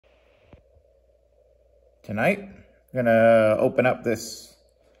Tonight, I'm gonna open up this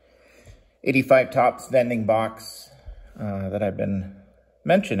 85 Tops vending box that I've been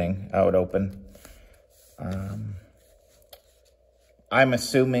mentioning I would open. I'm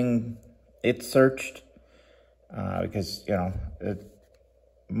assuming it's searched because, you know,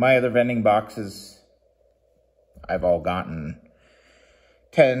 my other vending boxes I've all gotten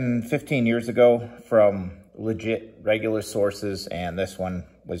 10, 15 years ago from legit regular sources, and this one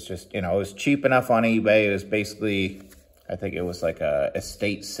was just, you know, it was cheap enough on eBay. It was basically, I think it was like a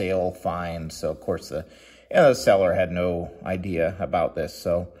estate sale find, so of course the seller had no idea about this.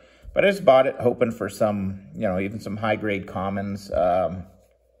 So, but I just bought it hoping for some, you know, even some high grade commons.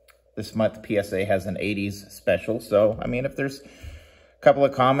 This month PSA has an 80s special, so I mean, if there's a couple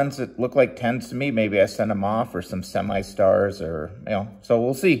of commons that look like 10s to me, maybe I send them off, or some semi-stars, or, you know, so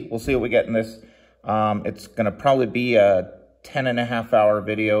we'll see what we get in this. It's gonna probably be a 10.5-hour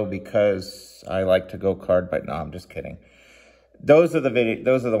video because I like to go card by, no, I'm just kidding. Those are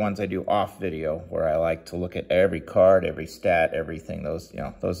the ones I do off video, where I like to look at every card, every stat, everything. Those, you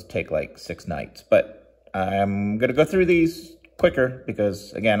know, those take like 6 nights, but I'm gonna go through these quicker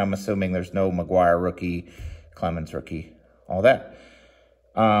because, again, I'm assuming there's no McGuire rookie, Clemens rookie, all that.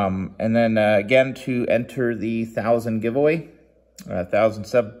 And then again, to enter the 1,000 giveaway, 1,000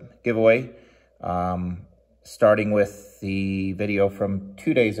 sub giveaway, starting with the video from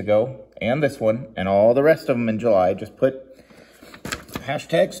 2 days ago and this one and all the rest of them in July, just put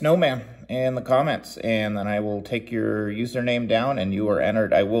hashtag Snowman in the comments, and then I will take your username down and you are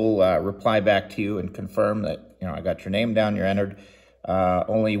entered. I will reply back to you and confirm that, you know, I got your name down, you're entered.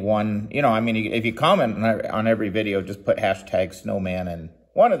 Only one, you know, I mean, if you comment on every video, just put hashtag Snowman in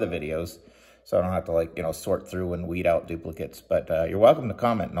one of the videos, so I don't have to, like, you know, sort through and weed out duplicates. But you're welcome to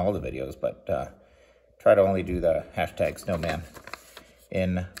comment in all the videos, but try to only do the hashtag Snowman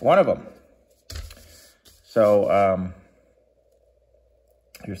in one of them. So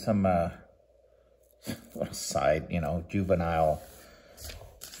here's some little side, you know, juvenile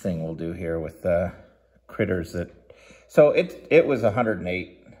thing we'll do here with critters that. So it was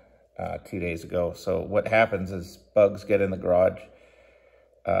 108 2 days ago. So what happens is bugs get in the garage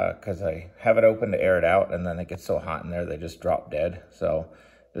because I have it open to air it out, and then it gets so hot in there they just drop dead. So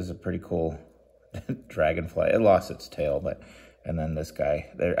this is a pretty cool dragonfly. It lost its tail, but, and then this guy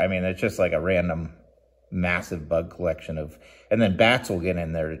there. I mean, it's just like a random massive bug collection of, and then bats will get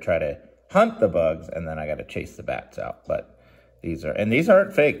in there to try to hunt the bugs, and then I got to chase the bats out. But these are, and these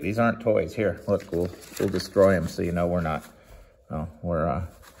aren't fake. These aren't toys. Here, look, we'll destroy them so you know we're not. Oh, we're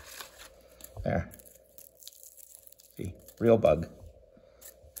there. See, real bug.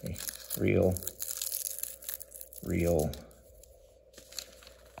 See, real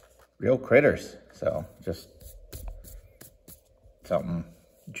critters. So just something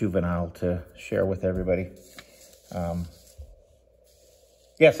juvenile to share with everybody.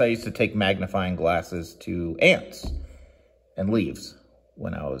 Yes, I used to take magnifying glasses to ants and leaves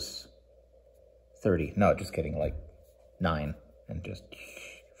when I was 30. No, just kidding, like 9, and just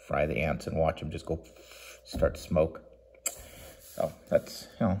fry the ants and watch them just go start to smoke. So that's,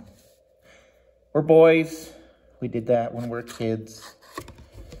 you know, we're boys. We did that when we were kids.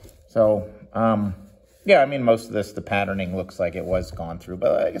 So, yeah, I mean, most of this, the patterning looks like it was gone through.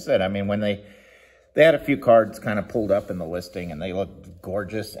 But like I said, I mean, when they had a few cards kind of pulled up in the listing, and they looked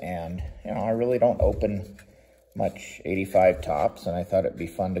gorgeous. And, you know, I really don't open much 85 Tops, and I thought it'd be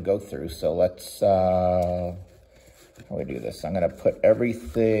fun to go through. So let's, how do we do this? I'm going to put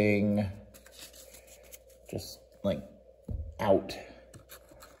everything just like out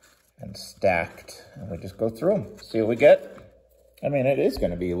and stacked, and we just go through them, see what we get. I mean, it is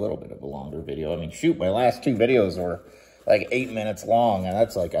going to be a little bit of a longer video. I mean, shoot, my last 2 videos were like 8 minutes long, and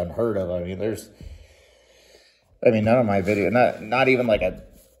that's like unheard of. I mean, none of my video, not even like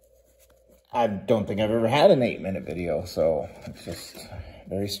I don't think I've ever had an 8-minute video, so it's just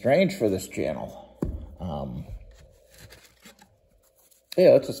very strange for this channel.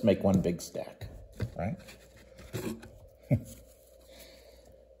 Yeah, let's just make one big stack, right?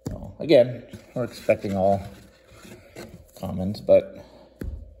 So, again, we're expecting all commons, but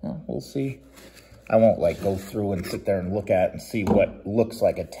well, we'll see. I won't like go through and sit there and look at and see what looks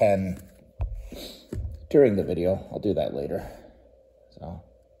like a 10 during the video. I'll do that later. So,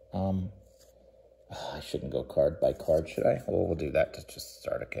 I shouldn't go card by card, should I? Well, we'll do that to just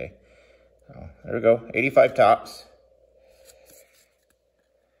start, okay? So, there we go, 85 Tops.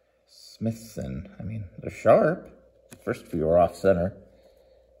 Smithson, I mean, they're sharp. First few are off center.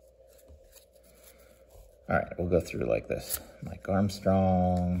 All right, we'll go through like this. Mike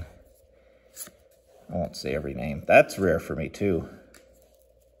Armstrong. I won't say every name. That's rare for me too.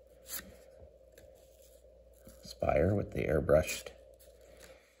 Spire with the airbrushed.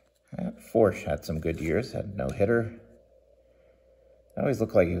 Forsh had some good years, had no hitter. I always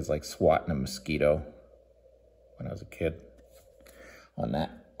looked like he was like swatting a mosquito when I was a kid on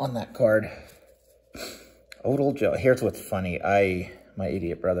that card. Odell Joe. Here's what's funny. My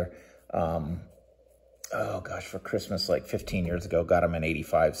idiot brother, oh gosh, for Christmas like 15 years ago, got him an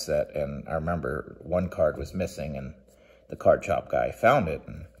 85 set, and I remember one card was missing, and the card shop guy found it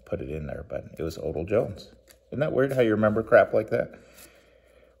and put it in there, but it was Odell Jones. Isn't that weird how you remember crap like that?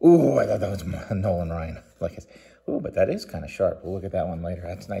 Ooh, I thought that was Nolan Ryan. Ooh, but that is kind of sharp. We'll look at that one later.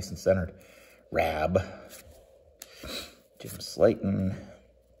 That's nice and centered. Rab. Jim Slayton.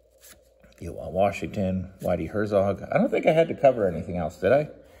 Eli Washington. Whitey Herzog. I don't think I had to cover anything else, did I?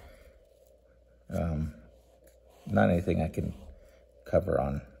 Not anything I can cover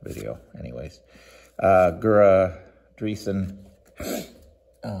on video, anyways. Gura Dreesen.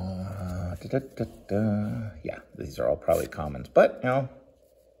 Yeah, these are all probably commons, but, you know,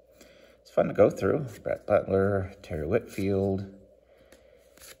 it's fun to go through. Brett Butler, Terry Whitfield.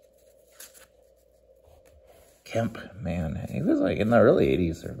 Kemp, man, he was like in the early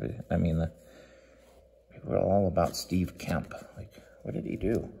 80s. I mean, people were all about Steve Kemp. Like, what did he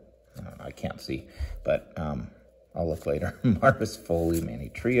do? I can't see, but I'll look later. Marvis Foley, Manny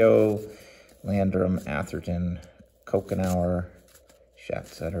Trio, Landrum, Atherton, Kokenauer,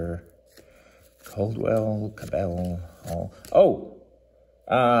 Schatzeder, Coldwell, Cabell, all. Oh,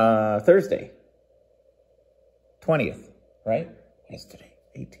 Thursday, 20th, right? Yesterday,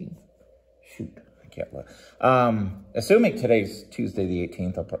 18th. Shoot, I can't look. Assuming today's Tuesday the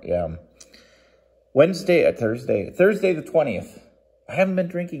 18th, I'll probably, Thursday the 20th. I haven't been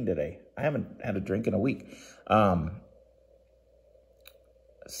drinking today. I haven't had a drink in a week. COG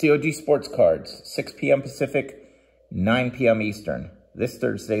Sports Cards, 6 p.m. Pacific, 9 p.m. Eastern. This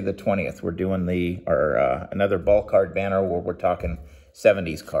Thursday, the 20th, we're doing another ball card banner where we're talking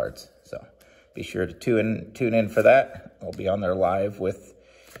 70s cards. So be sure to tune in for that. I'll be on there live with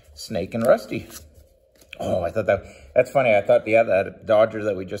Snake and Rusty. Oh, I thought that's funny. I thought that Dodger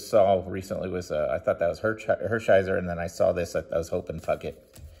that we just saw recently was, I thought that was Hershiser, and then I saw this, I was hoping Puckett.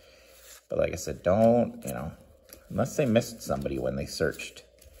 But like I said, don't, you know, unless they missed somebody when they searched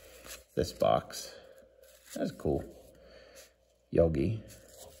this box. That's cool. Yogi.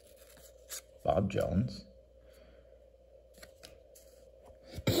 Bob Jones.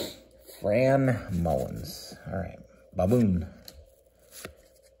 Fran Mullins. All right. Baboon.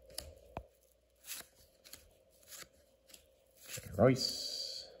 Royce.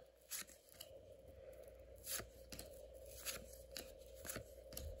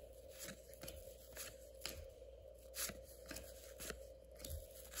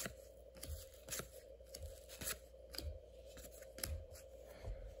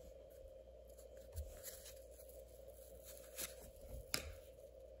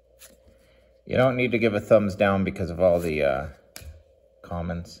 You don't need to give a thumbs down because of all the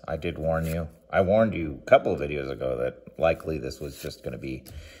comments. I did warn you. I warned you a couple of videos ago that likely this was just going to be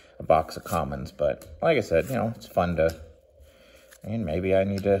a box of commons. But like I said, you know, it's fun to... And maybe I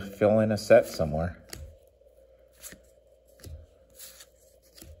need to fill in a set somewhere.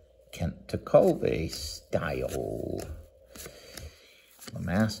 Kent Tecole style.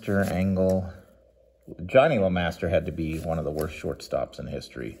 LeMaster, Angle. Johnny LeMaster had to be one of the worst shortstops in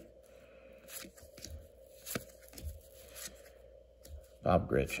history. Bob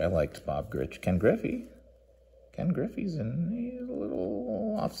Grich. I liked Bob Grich. Ken Griffey. Ken Griffey's he's a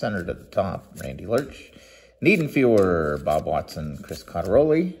little off-centered at the top. Randy Lurch. Niedenfuhr. Bob Watson. Chris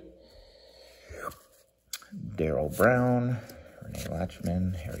Cotteroli. Darryl Brown. Renee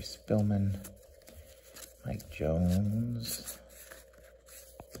Latchman. Harry Spillman. Mike Jones.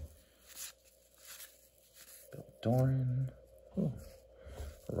 Bill Doran. Ooh.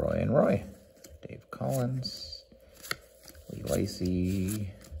 Roy and Roy. Dave Collins. Lee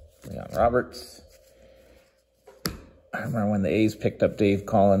Lacy, Leon Roberts. I remember when the A's picked up Dave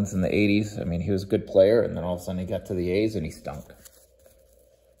Collins in the 80s. I mean, he was a good player, and then all of a sudden he got to the A's and he stunk.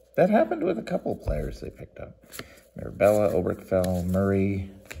 That happened with a couple of players they picked up. Mirabella, Oberkfell, Murray.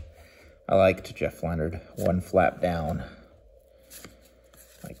 I liked Jeff Leonard. One flap down.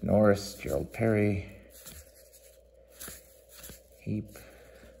 Mike Norris, Gerald Perry. Heap.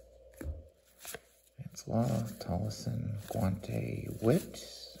 Law, Tollison, Guante, Witt,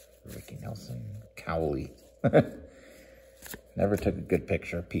 Ricky Nelson, Cowley. Never took a good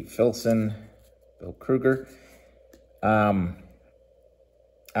picture. Pete Filson, Bill Kruger. I'm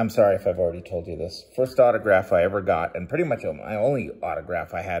sorry if I've already told you this. First autograph I ever got, and pretty much my only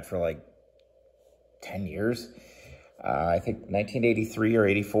autograph I had for like 10 years. I think 1983 or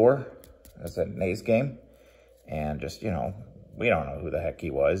 84. I was at an A's game. and just, you know, we don't know who the heck he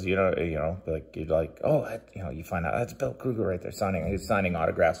was. Like, you're like, oh, you find out that's Bill Kruger right there signing. He's signing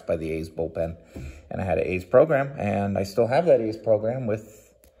autographs by the A's bullpen. And I had an A's program, and I still have that A's program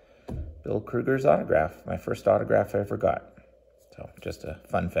with Bill Kruger's autograph. My first autograph I ever got. So just a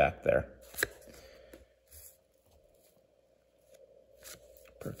fun fact there.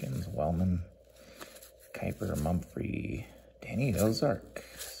 Perkins, Wellman, Kuiper, Mumphrey, Danny Ozark,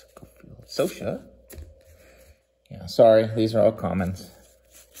 Sosha. Yeah, sorry, these are all comments.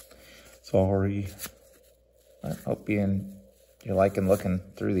 Sorry. I hope you're liking looking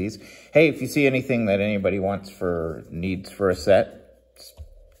through these. Hey, if you see anything that anybody needs for a set,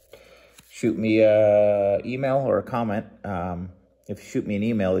 shoot me an email or a comment. If you shoot me an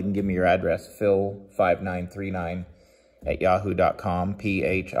email, you can give me your address, phil5939@yahoo.com,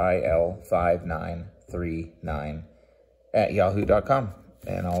 PHIL5939@yahoo.com,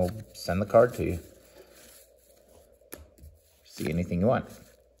 and I'll send the card to you. See anything you want.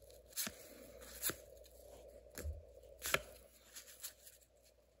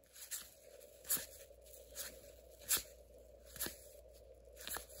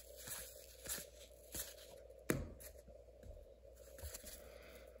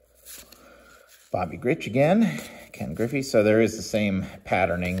 Bobby Grich again, Ken Griffey. So there is the same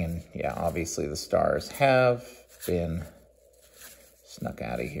patterning, and yeah, obviously the stars have been snuck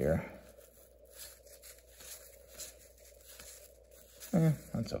out of here.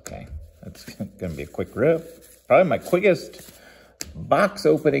 That's okay. That's going to be a quick rip. Probably my quickest box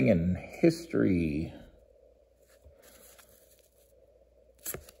opening in history.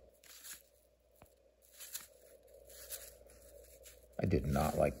 I did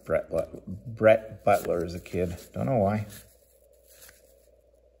not like Brett Butler as a kid. Don't know why.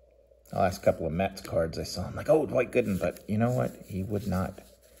 The last couple of Mets cards I saw, I'm like, oh, Dwight Gooden, but you know what? He would not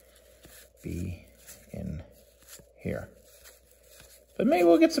be in here. But maybe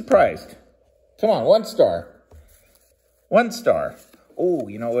we'll get surprised. Come on, 1 star. 1 star. Oh,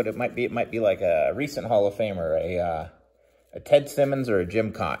 you know what it might be? It might be like a recent Hall of Famer, a Ted Simmons or a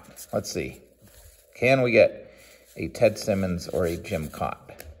Jim Cott. Let's see. Can we get a Ted Simmons or a Jim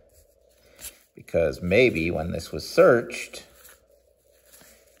Cott? Because maybe when this was searched,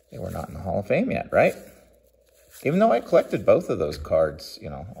 they were not in the Hall of Fame yet, right? Even though I collected both of those cards, you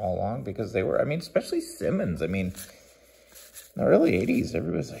know, all along, because they were, I mean, especially Simmons. I mean, in the early 80s,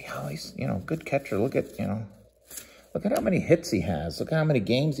 everybody's like, oh, he's, you know, good catcher. Look at, you know, look at how many hits he has. Look at how many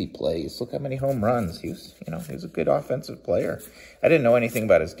games he plays. Look how many home runs. He was, you know, he was a good offensive player. I didn't know anything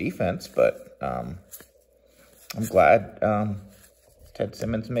about his defense, but I'm glad Ted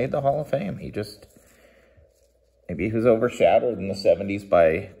Simmons made the Hall of Fame. He just, maybe he was overshadowed in the 70s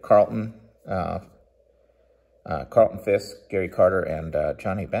by Carlton Fisk, Gary Carter, and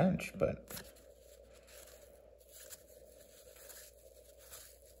Johnny Bench, but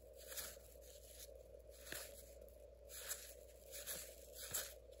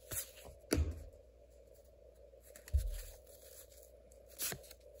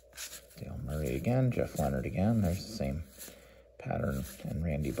Dale Murray again, Jeff Leonard again. There's the same pattern. And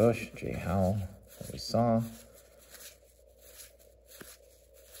Randy Bush, Jay Howell, that we saw.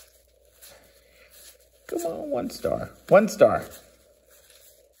 Come on, 1 star. 1 star.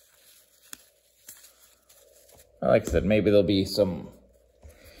 Like I said, maybe there'll be some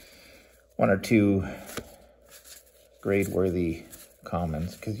 1 or 2 grade-worthy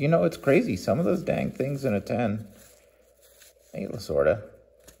comments. Because, you know, it's crazy. Some of those dang things in a 10. Hey, Lasorda.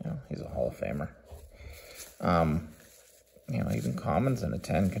 You know, he's a Hall of Famer. You know, even commons in a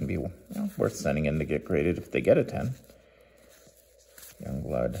 10 can be, you know, worth sending in to get graded if they get a 10.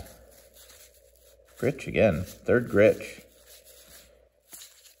 Youngblood. Gritch again. 3rd Gritch.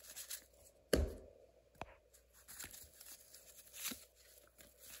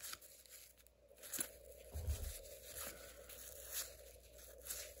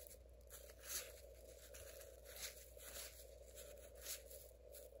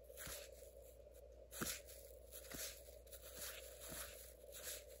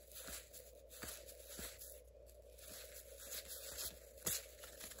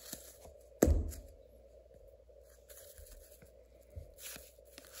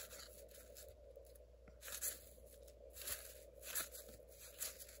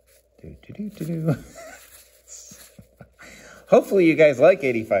 Hopefully you guys like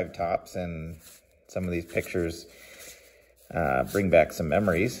 85 Tops, and some of these pictures bring back some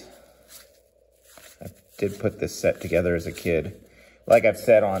memories. I did put this set together as a kid. Like I've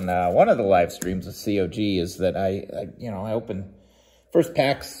said on one of the live streams of COG, is that I opened first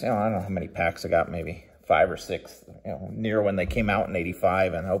packs. You know, I don't know how many packs I got, maybe 5 or 6. You know, near when they came out in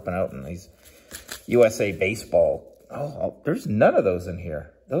 '85, and open out in these USA Baseball. Oh, there's none of those in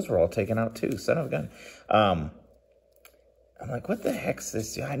here. Those were all taken out too. Son of a gun. I'm like, what the heck's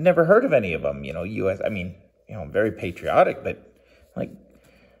this? I'd never heard of any of them. You know, I mean, you know, I'm very patriotic, but like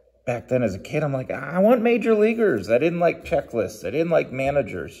back then as a kid, I'm like, I want major leaguers. I didn't like checklists. I didn't like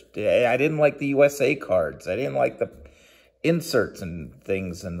managers. I didn't like the USA cards. I didn't like the inserts and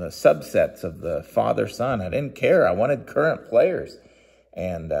things and the subsets of the father-son. I didn't care. I wanted current players.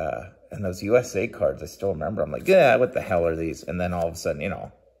 And those USA cards, I still remember. I'm like, yeah, what the hell are these? And then all of a sudden, you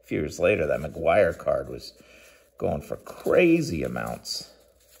know, a few years later, that McGuire card was going for crazy amounts.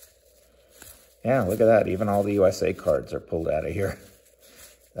 Yeah, look at that. Even all the USA cards are pulled out of here.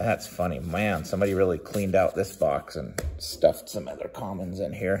 That's funny. Man, somebody really cleaned out this box and stuffed some other commons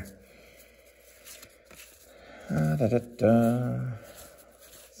in here. It's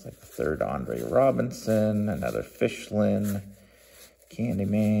like the third Andre Robinson, another Fishlin,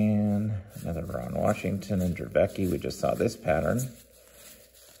 Candyman, another Ron Washington, and Dravecki. We just saw this pattern.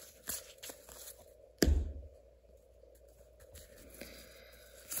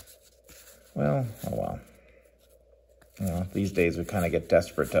 Well, oh well. You know, these days we kind of get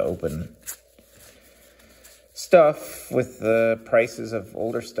desperate to open stuff with the prices of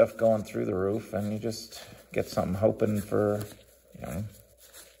older stuff going through the roof, and you just get something hoping for, you know,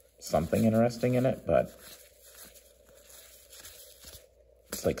 something interesting in it. But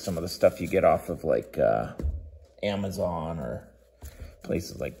it's like some of the stuff you get off of like Amazon or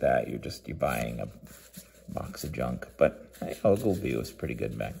places like that. You're buying a box of junk. But hey, Ogilvy was pretty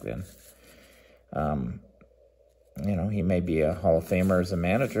good back then. You know, he may be a Hall of Famer as a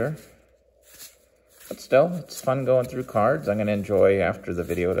manager, but still, it's fun going through cards. I'm going to enjoy after the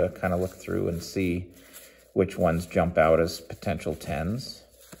video to kind of look through and see which ones jump out as potential 10s.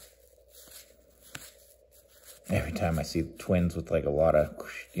 Every time I see Twins with like a lot of,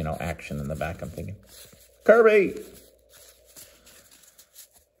 you know, action in the back, I'm thinking, Kirby!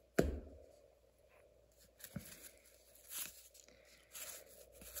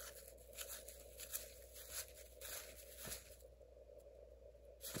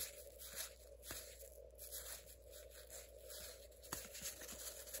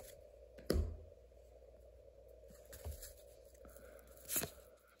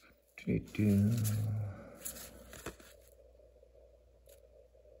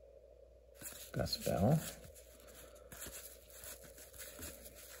 Gus Bell.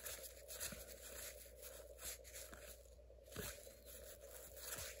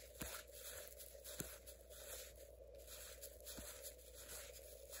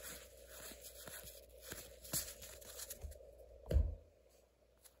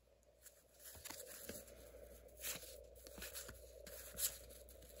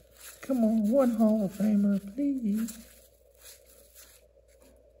 Come on, one Hall of Famer, please.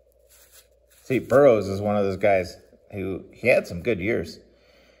 See, Burroughs is one of those guys who, he had some good years.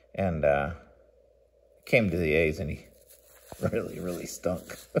 And came to the A's and he really, really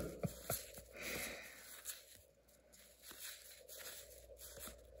stunk.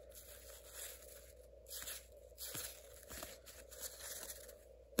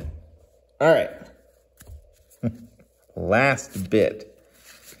 All right. Last bit.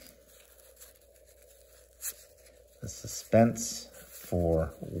 The suspense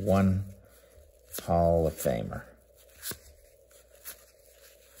for one Hall of Famer.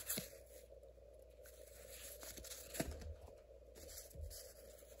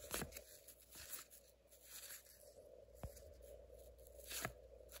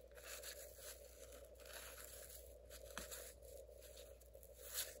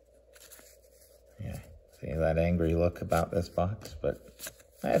 Yeah, see that angry look about this box, but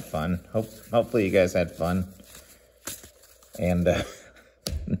I had fun. Hopefully you guys had fun. And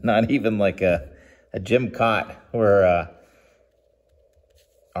not even like a Jim Cott, where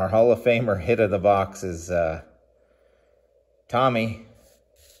our Hall of Famer hit of the box is Tommy.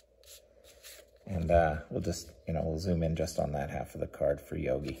 And we'll just, you know, we'll zoom in just on that half of the card for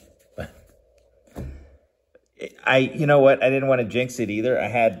Yogi. You know what? I didn't want to jinx it either. I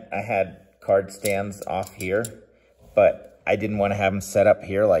had card stands off here, but I didn't want to have them set up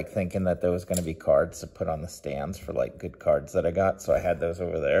here, like thinking that there was going to be cards to put on the stands for like good cards that I got. So I had those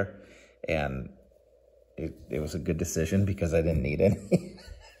over there, and it was a good decision because I didn't need any.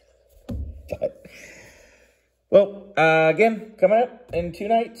 But, well, again, coming up in 2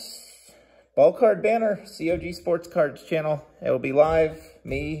 nights, Ball Card Banner, COG Sports Cards channel. It will be live.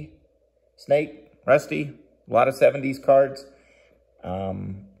 Me, Snake, Rusty, a lot of 70s cards.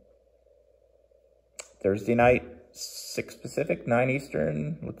 Thursday night, 6 Pacific, 9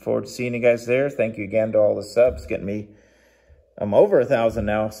 Eastern. Look forward to seeing you guys there. Thank you again to all the subs, getting me I'm over 1,000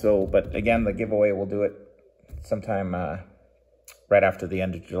 now. So, but again, the giveaway, we'll do it sometime right after the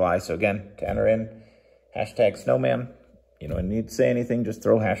end of July. So again, to enter in, hashtag snowman. You know, I need to say anything, just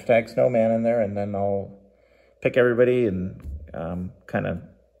throw hashtag snowman in there, and then I'll pick everybody, and kind of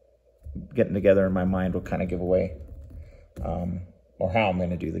getting together in my mind what kind of giveaway, or how I'm going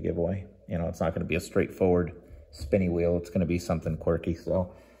to do the giveaway. You know, it's not going to be a straightforward spinny wheel. It's going to be something quirky.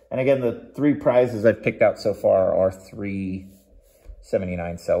 So, and again, the 3 prizes I've picked out so far are 3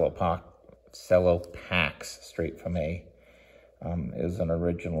 79 cello packs straight from a, is an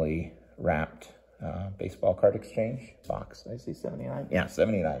originally wrapped baseball card exchange box. Did I see 79? Yeah,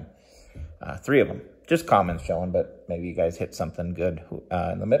 79. 3 of them. Just commons showing, but maybe you guys hit something good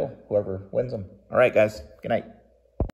in the middle, whoever wins them. All right, guys. Good night.